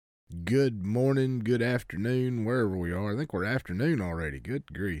Good morning, good afternoon, wherever we are. I think we're afternoon already.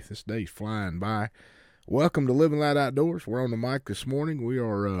 Good grief, this day's flying by. Welcome to Living Light Outdoors. We're on the mic this morning. We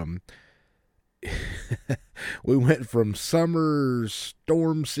are, we went from summer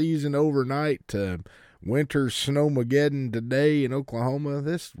storm season overnight to winter snowmageddon today in Oklahoma.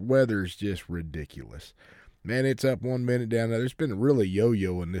 This weather's just ridiculous. Man, it's up 1 minute, down another. It's been really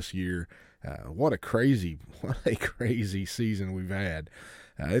yo-yoing this year. What a crazy season we've had.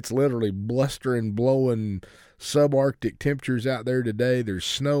 It's literally blustering, blowing subarctic temperatures out there today. There's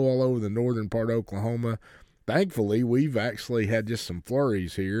snow all over the northern part of Oklahoma. Thankfully, we've actually had just some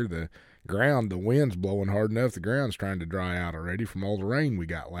flurries here. The wind's blowing hard enough. The ground's trying to dry out already from all the rain we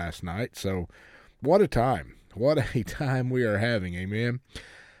got last night. So what a time. What a time we are having, amen.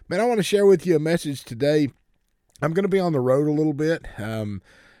 Man, I want to share with you a message today. I'm going to be on the road a little bit. I'm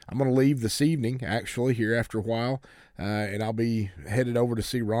going to leave this evening, actually, here after a while. And I'll be headed over to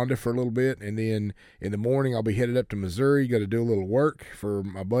see Rhonda for a little bit. And then in the morning, I'll be headed up to Missouri. Got to do a little work for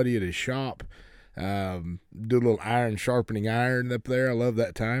my buddy at his shop. Do a little iron sharpening iron up there. I love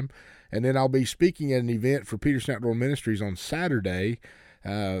that time. And then I'll be speaking at an event for Peterson Outdoor Ministries on Saturday.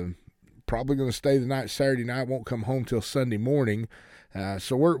 Probably going to stay the night Saturday night. Won't come home till Sunday morning.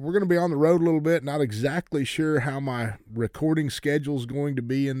 So we're going to be on the road a little bit. Not exactly sure how my recording schedule is going to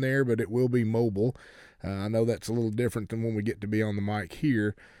be in there, but it will be mobile. I know that's a little different than when we get to be on the mic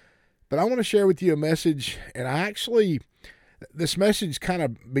here. But I want to share with you a message, and this message kind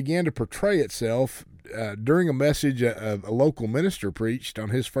of began to portray itself during a message a local minister preached on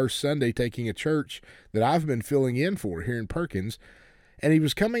his first Sunday taking a church that I've been filling in for here in Perkins. And he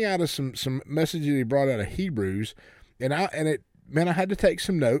was coming out of some messages he brought out of Hebrews, and I had to take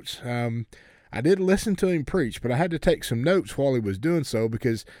some notes. I did listen to him preach, but I had to take some notes while he was doing so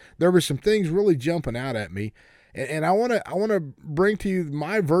because there were some things really jumping out at me. And I want to bring to you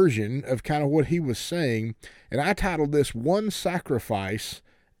my version of kind of what he was saying. And I titled this, "One Sacrifice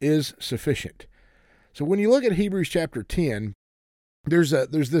is Sufficient." So when you look at Hebrews chapter 10, there's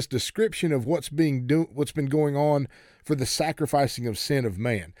this description of what's been going on for the sacrificing of sin of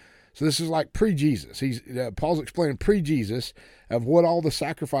man. So this is like pre-Jesus. Paul's explaining pre-Jesus of what all the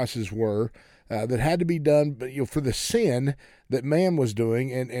sacrifices were that had to be done, but for the sin that man was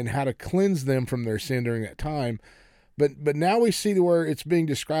doing and how to cleanse them from their sin during that time. But now we see where it's being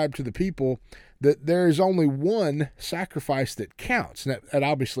described to the people that there is only one sacrifice that counts, and that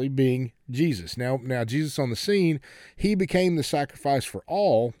obviously being Jesus. Now Jesus on the scene, he became the sacrifice for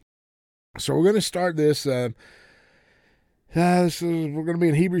all. So we're going to start this. We're going to be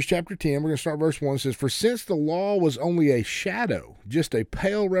in Hebrews chapter 10. We're going to start verse 1. It says, "For since the law was only a shadow, just a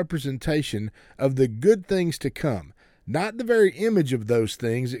pale representation of the good things to come, not the very image of those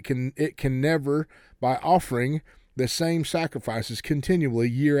things, it can never, by offering the same sacrifices continually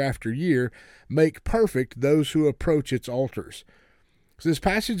year after year, make perfect those who approach its altars." So this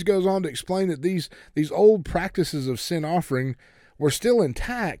passage goes on to explain that these old practices of sin offering were still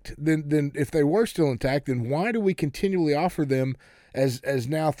intact. Then if they were still intact, then why do we continually offer them as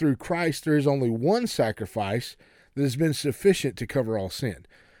now through Christ there is only one sacrifice that has been sufficient to cover all sin?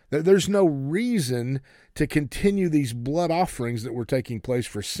 There's no reason to continue these blood offerings that were taking place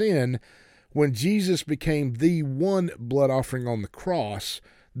for sin when Jesus became the one blood offering on the cross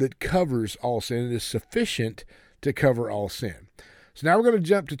that covers all sin. It is sufficient to cover all sin. So now we're going to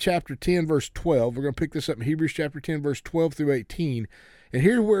jump to chapter 10, verse 12. We're going to pick this up in Hebrews chapter 10, verse 12 through 18. And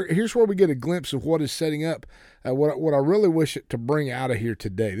here's where we get a glimpse of what is setting up what I really wish it to bring out of here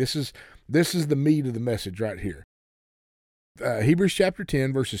today. This is the meat of the message right here. Hebrews chapter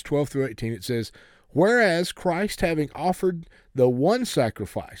 10, verses 12 through 18, it says, "Whereas Christ, having offered the one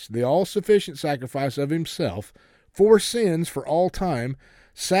sacrifice, the all-sufficient sacrifice of himself, for sins for all time,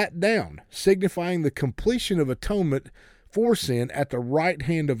 sat down, signifying the completion of atonement for sin at the right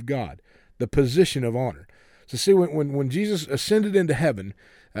hand of God, the position of honor." So see, when Jesus ascended into heaven,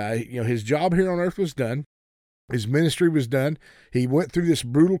 his job here on earth was done. His ministry was done. He went through this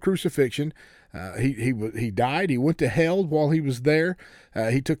brutal crucifixion. He died. He went to hell while he was there.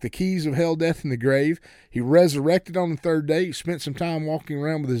 He took the keys of hell, death, and the grave. He resurrected on the third day. He spent some time walking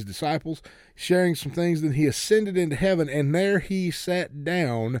around with his disciples, sharing some things. Then he ascended into heaven, and there he sat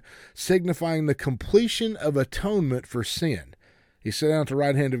down, signifying the completion of atonement for sin. He sat down at the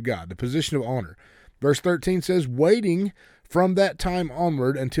right hand of God, the position of honor. Verse 13 says, "Waiting from that time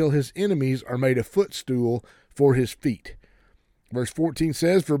onward until his enemies are made a footstool for his feet." Verse 14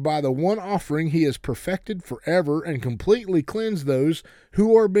 says, "For by the one offering he has perfected forever and completely cleansed those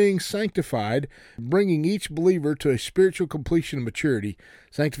who are being sanctified, bringing each believer to a spiritual completion of maturity."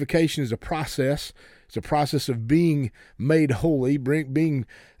 Sanctification is a process. It's a process of being made holy, being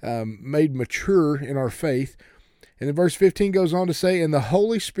made mature in our faith. And then verse 15 goes on to say, and the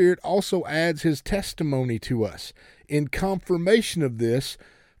Holy Spirit also adds his testimony to us in confirmation of this,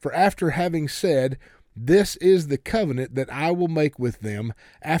 for after having said, this is the covenant that I will make with them.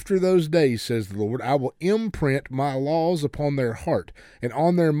 After those days, says the Lord, I will imprint my laws upon their heart, and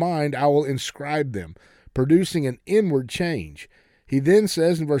on their mind I will inscribe them, producing an inward change. He then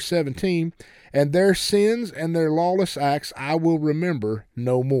says in verse 17, and their sins and their lawless acts I will remember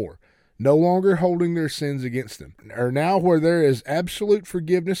no more, no longer holding their sins against them. Or now where there is absolute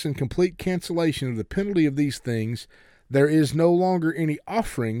forgiveness and complete cancellation of the penalty of these things, there is no longer any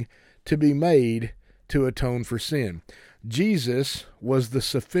offering to be made to atone for sin. Jesus was the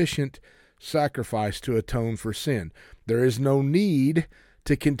sufficient sacrifice to atone for sin. There is no need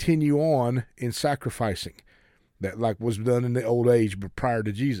to continue on in sacrificing that like was done in the old age but prior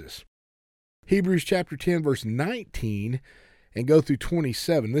to Jesus. Hebrews chapter 10 verse 19 and go through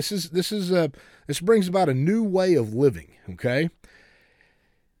 27. This brings about a new way of living, okay?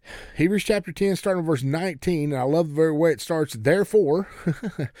 Hebrews chapter 10, starting with verse 19, and I love the very way it starts, therefore,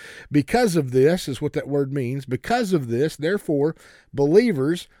 because of this is what that word means, because of this, therefore,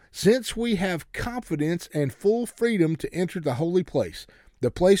 believers, since we have confidence and full freedom to enter the holy place,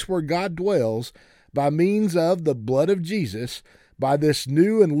 the place where God dwells, by means of the blood of Jesus, by this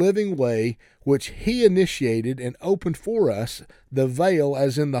new and living way which he initiated and opened for us, the veil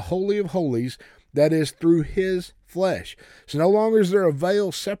as in the Holy of Holies, that is through his flesh. So no longer is there a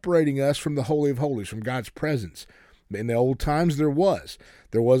veil separating us from the Holy of Holies, from God's presence. In the old times there was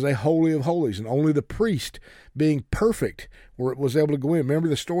a Holy of Holies, and only the priest, being perfect, was able to go in. Remember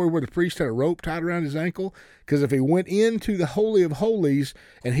the story where the priest had a rope tied around his ankle? Because if he went into the Holy of Holies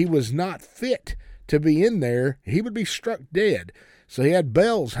and he was not fit to be in there, he would be struck dead. So he had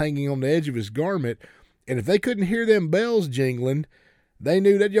bells hanging on the edge of his garment, and if they couldn't hear them bells jingling, they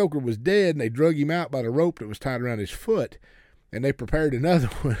knew that joker was dead, and they drug him out by the rope that was tied around his foot, and they prepared another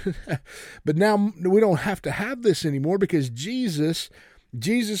one. But now we don't have to have this anymore because Jesus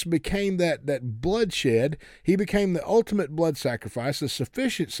became that bloodshed. He became the ultimate blood sacrifice, the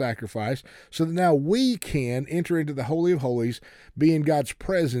sufficient sacrifice, so that now we can enter into the Holy of Holies, be in God's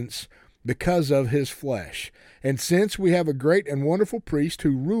presence because of his flesh. And since we have a great and wonderful priest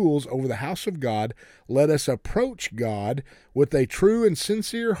who rules over the house of God, let us approach God with a true and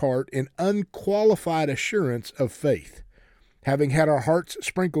sincere heart in unqualified assurance of faith, having had our hearts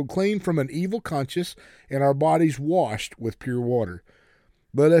sprinkled clean from an evil conscience and our bodies washed with pure water.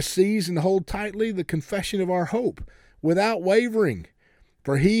 Let us seize and hold tightly the confession of our hope without wavering,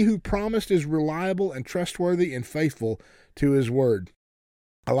 for he who promised is reliable and trustworthy and faithful to his word.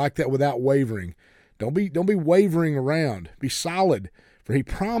 I like that, without wavering. Don't be wavering around. Be solid, for he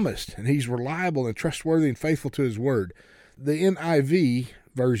promised, and he's reliable and trustworthy and faithful to his word. The NIV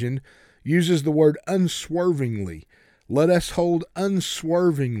version uses the word unswervingly. Let us hold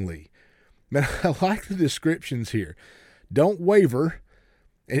unswervingly. Man, I like the descriptions here. Don't waver,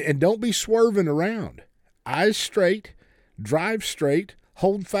 and don't be swerving around. Eyes straight, drive straight,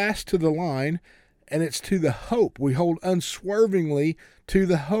 hold fast to the line, and it's to the hope. We hold unswervingly to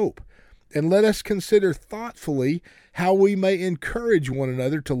the hope. And let us consider thoughtfully how we may encourage one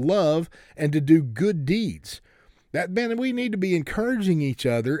another to love and to do good deeds. Man, we need to be encouraging each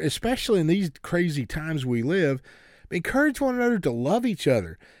other, especially in these crazy times we live. Encourage one another to love each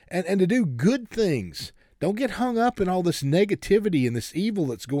other and to do good things. Don't get hung up in all this negativity and this evil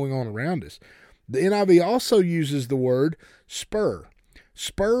that's going on around us. The NIV also uses the word spur.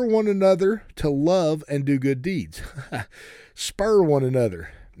 Spur one another to love and do good deeds. Spur one another.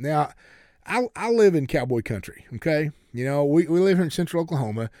 Now, I live in cowboy country, okay? You know, we live here in central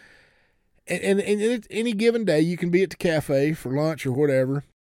Oklahoma, and any given day you can be at the cafe for lunch or whatever,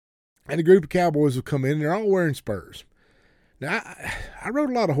 and a group of cowboys will come in, and they're all wearing spurs. Now, I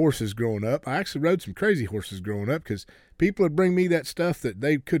rode a lot of horses growing up. I actually rode some crazy horses growing up because people would bring me that stuff that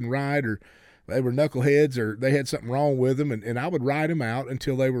they couldn't ride, or they were knuckleheads, or they had something wrong with them, and I would ride them out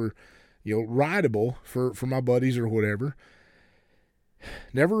until they were, rideable for my buddies or whatever.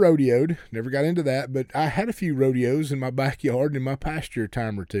 Never rodeoed, never got into that, but I had a few rodeos in my backyard and in my pasture a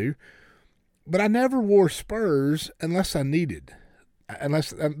time or two. But I never wore spurs unless I needed,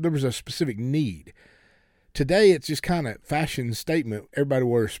 unless there was a specific need. Today, it's just kind of fashion statement. Everybody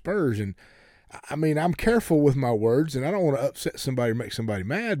wears spurs, and I mean, I'm careful with my words, and I don't want to upset somebody or make somebody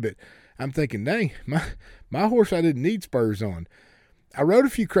mad, but I'm thinking, dang, my horse, I didn't need spurs on. I rode a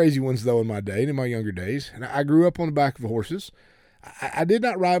few crazy ones, though, in my day, in my younger days, and I grew up on the back of horses. I did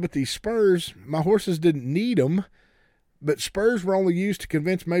not ride with these spurs. My horses didn't need them, But spurs were only used to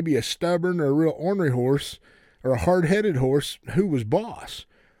convince maybe a stubborn or a real ornery horse or a hard-headed horse who was boss.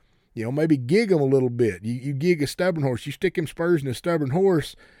 Maybe gig him a little bit. You gig a stubborn horse. You stick him spurs in a stubborn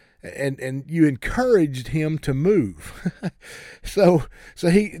horse, and you encouraged him to move. So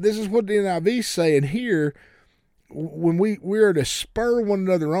this is what the NIV is saying here. When we're to spur one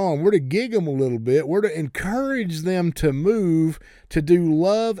another on, we're to gig them a little bit. We're to encourage them to move, to do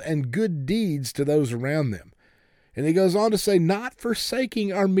love and good deeds to those around them. And he goes on to say, not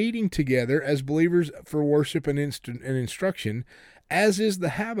forsaking our meeting together as believers for worship and instruction, as is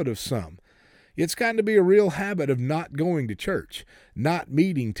the habit of some. It's gotten to be a real habit of not going to church, not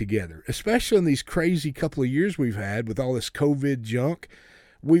meeting together, especially in these crazy couple of years we've had with all this COVID junk.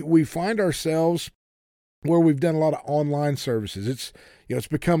 We find ourselves where we've done a lot of online services. It's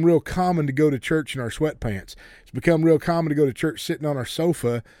become real common to go to church in our sweatpants. It's become real common to go to church sitting on our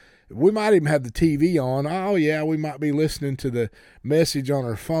sofa. We might even have the TV on. Oh, yeah, we might be listening to the message on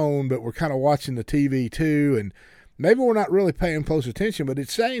our phone, but we're kind of watching the TV too, and maybe we're not really paying close attention. But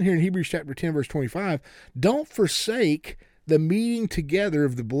it's saying here in Hebrews chapter 10, verse 25, don't forsake the meeting together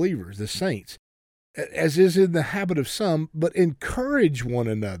of the believers, the saints, as is in the habit of some, but encourage one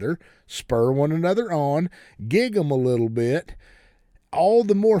another, spur one another on, gig them a little bit, all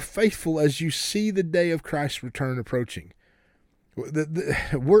the more faithful as you see the day of Christ's return approaching.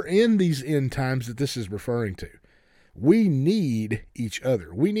 We're in these end times that this is referring to. We need each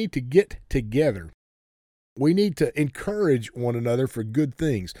other. We need to get together. We need to encourage one another for good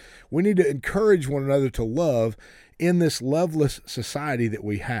things. We need to encourage one another to love in this loveless society that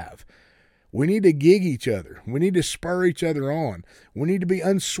we have. We need to gig each other. We need to spur each other on. We need to be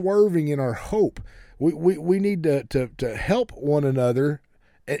unswerving in our hope. We need to help one another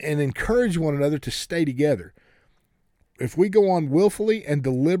and encourage one another to stay together. If we go on willfully and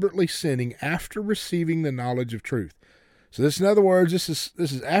deliberately sinning after receiving the knowledge of truth. So this, in other words, this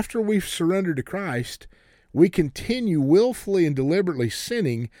is after we've surrendered to Christ, we continue willfully and deliberately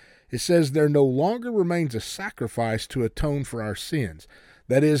sinning. It says there no longer remains a sacrifice to atone for our sins.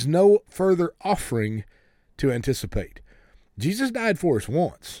 That is, no further offering to anticipate. Jesus died for us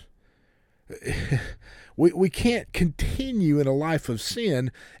once. We can't continue in a life of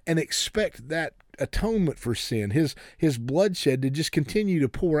sin and expect that atonement for sin, his bloodshed, to just continue to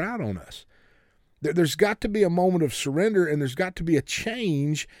pour out on us. There's got to be a moment of surrender, and there's got to be a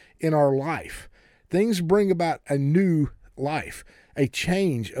change in our life. Things bring about a new life, a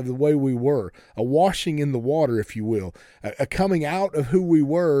change of the way we were, a washing in the water, if you will, a coming out of who we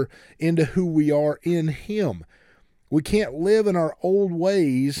were into who we are in Him. We can't live in our old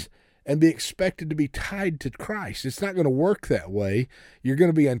ways and be expected to be tied to Christ. It's not going to work that way. You're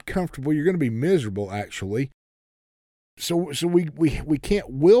going to be uncomfortable. You're going to be miserable, actually. So we can't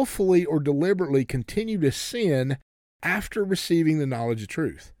willfully or deliberately continue to sin after receiving the knowledge of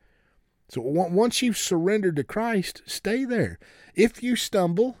truth. So once you've surrendered to Christ, stay there. If you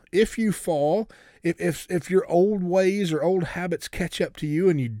stumble, if you fall, if your old ways or old habits catch up to you,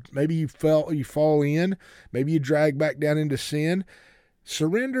 and maybe you fall in, maybe you drag back down into sin,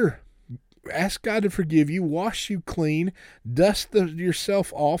 surrender. Ask God to forgive you, wash you clean, dust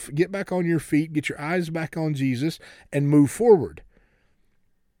yourself off, get back on your feet, get your eyes back on Jesus, and move forward.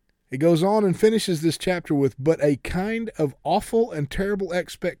 It goes on and finishes this chapter with, but a kind of awful and terrible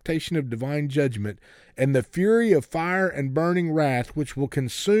expectation of divine judgment and the fury of fire and burning wrath which will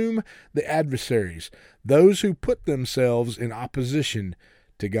consume the adversaries, those who put themselves in opposition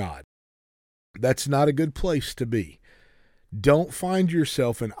to God. That's not a good place to be. Don't find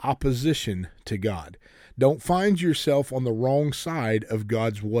yourself in opposition to God. Don't find yourself on the wrong side of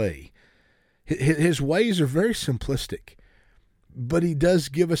God's way. His ways are very simplistic, but He does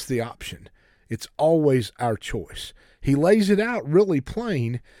give us the option. It's always our choice. He lays it out really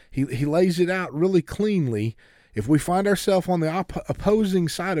plain. He lays it out really cleanly. If we find ourselves on the opposing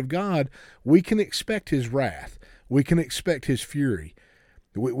side of God, we can expect His wrath. We can expect His fury.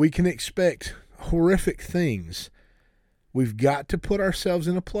 We can expect horrific things. We've got to put ourselves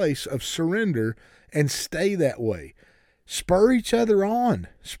in a place of surrender and stay that way. Spur each other on.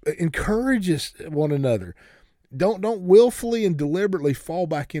 Encourage one another. Don't willfully and deliberately fall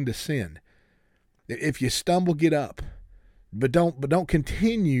back into sin. If you stumble, get up. But don't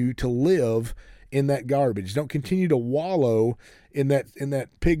continue to live in that garbage. Don't continue to wallow in that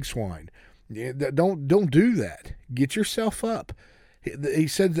pig swine. Don't do that. Get yourself up. He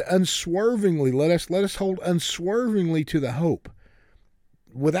said unswervingly, let us hold unswervingly to the hope,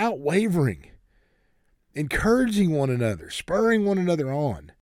 without wavering, encouraging one another, spurring one another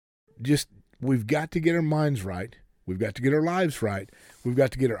on. We've got to get our minds right. We've got to get our lives right. We've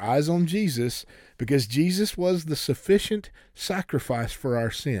got to get our eyes on Jesus, because Jesus was the sufficient sacrifice for our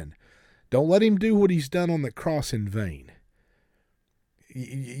sin. Don't let him do what he's done on the cross in vain.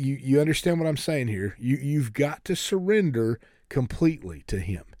 You understand what I'm saying here? You've got to surrender completely to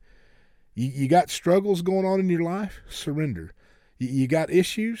him. You got struggles going on in your life? Surrender. You got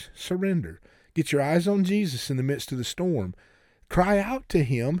issues? Surrender. Get your eyes on Jesus in the midst of the storm. Cry out to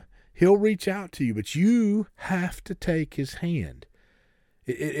him. He'll reach out to you, but you have to take his hand.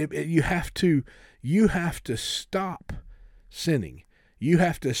 You have to stop sinning. You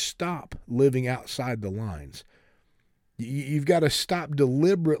have to stop living outside the lines. You've got to stop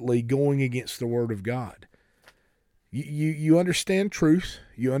deliberately going against the Word of God. You understand truth.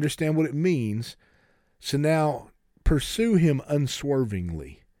 You understand what it means. So now pursue him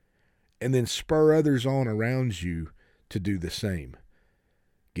unswervingly, and then spur others on around you to do the same.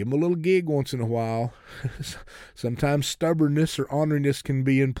 Give them a little gig once in a while. Sometimes stubbornness or orneriness can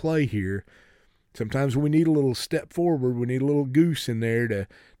be in play here. Sometimes we need a little step forward. We need a little goose in there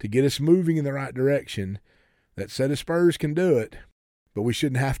to get us moving in the right direction. That set of spurs can do it, but we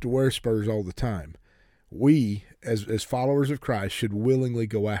shouldn't have to wear spurs all the time. We, as followers of Christ, should willingly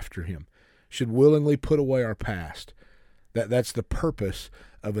go after him, should willingly put away our past. That's the purpose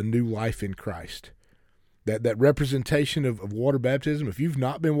of a new life in Christ. That representation of water baptism, if you've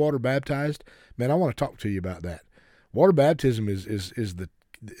not been water baptized, man, I want to talk to you about that. Water baptism is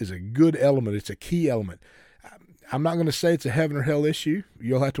a good element. It's a key element. I'm not going to say it's a heaven or hell issue.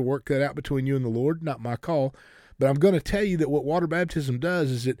 You'll have to work that out between you and the Lord. Not my call. But I'm going to tell you that what water baptism does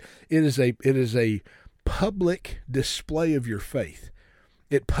is it is a public display of your faith.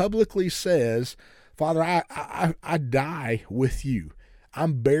 It publicly says, Father, I die with you.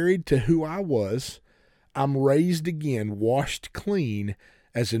 I'm buried to who I was. I'm raised again, washed clean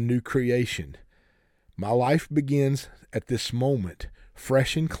as a new creation. My life begins at this moment,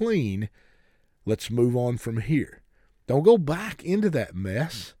 fresh and clean. Let's move on from here. Don't go back into that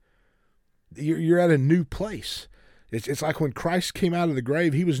mess. You're at a new place. It's like when Christ came out of the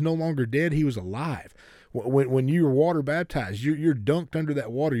grave, he was no longer dead, he was alive. When you were water baptized, you're dunked under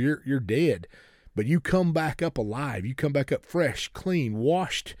that water, you're dead. But you come back up alive. You come back up fresh, clean,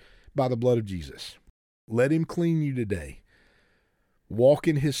 washed by the blood of Jesus. Let him clean you today. Walk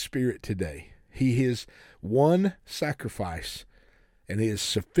in his Spirit today. He is one sacrifice, and he is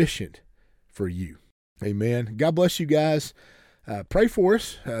sufficient for you. Amen. God bless you guys. Pray for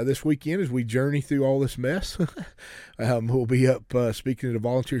us this weekend as we journey through all this mess. We'll be up speaking at a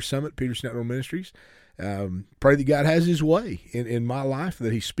volunteer summit, Peterson Outdoor Ministries. Pray that God has his way in my life,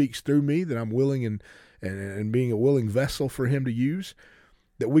 that he speaks through me, that I'm willing and being a willing vessel for him to use,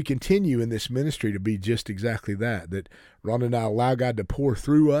 that we continue in this ministry to be just exactly that Rhonda and I allow God to pour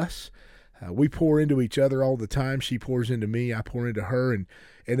through us. We pour into each other all the time. She pours into me. I pour into her. And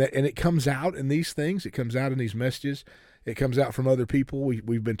it comes out in these things. It comes out in these messages. It comes out from other people.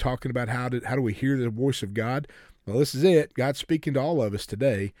 We've been talking about how do we hear the voice of God. Well, this is it. God's speaking to all of us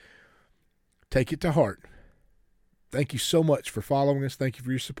today. Take it to heart. Thank you so much for following us. Thank you for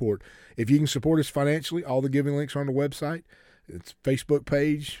your support. If you can support us financially, all the giving links are on the website. It's Facebook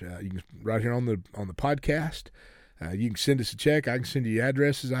page. You can right here on the podcast. You can send us a check. I can send you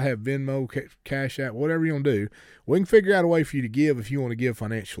addresses. I have Venmo, Cash App, whatever you want to do. We can figure out a way for you to give if you want to give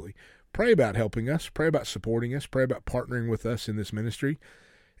financially. Pray about helping us. Pray about supporting us. Pray about partnering with us in this ministry.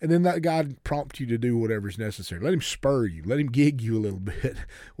 And then let God prompt you to do whatever is necessary. Let him spur you. Let him gig you a little bit,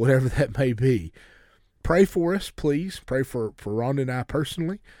 whatever that may be. Pray for us, please. Pray for Rhonda and I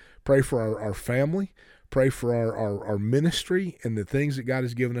personally. Pray for our family. Pray for our ministry and the things that God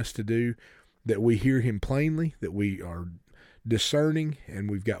has given us to do, that we hear him plainly, that we are discerning and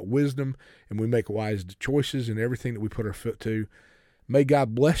we've got wisdom and we make wise choices in everything that we put our foot to. May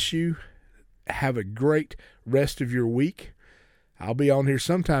God bless you. Have a great rest of your week. I'll be on here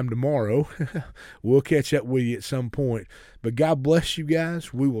sometime tomorrow. We'll catch up with you at some point. But God bless you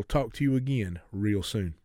guys. We will talk to you again real soon.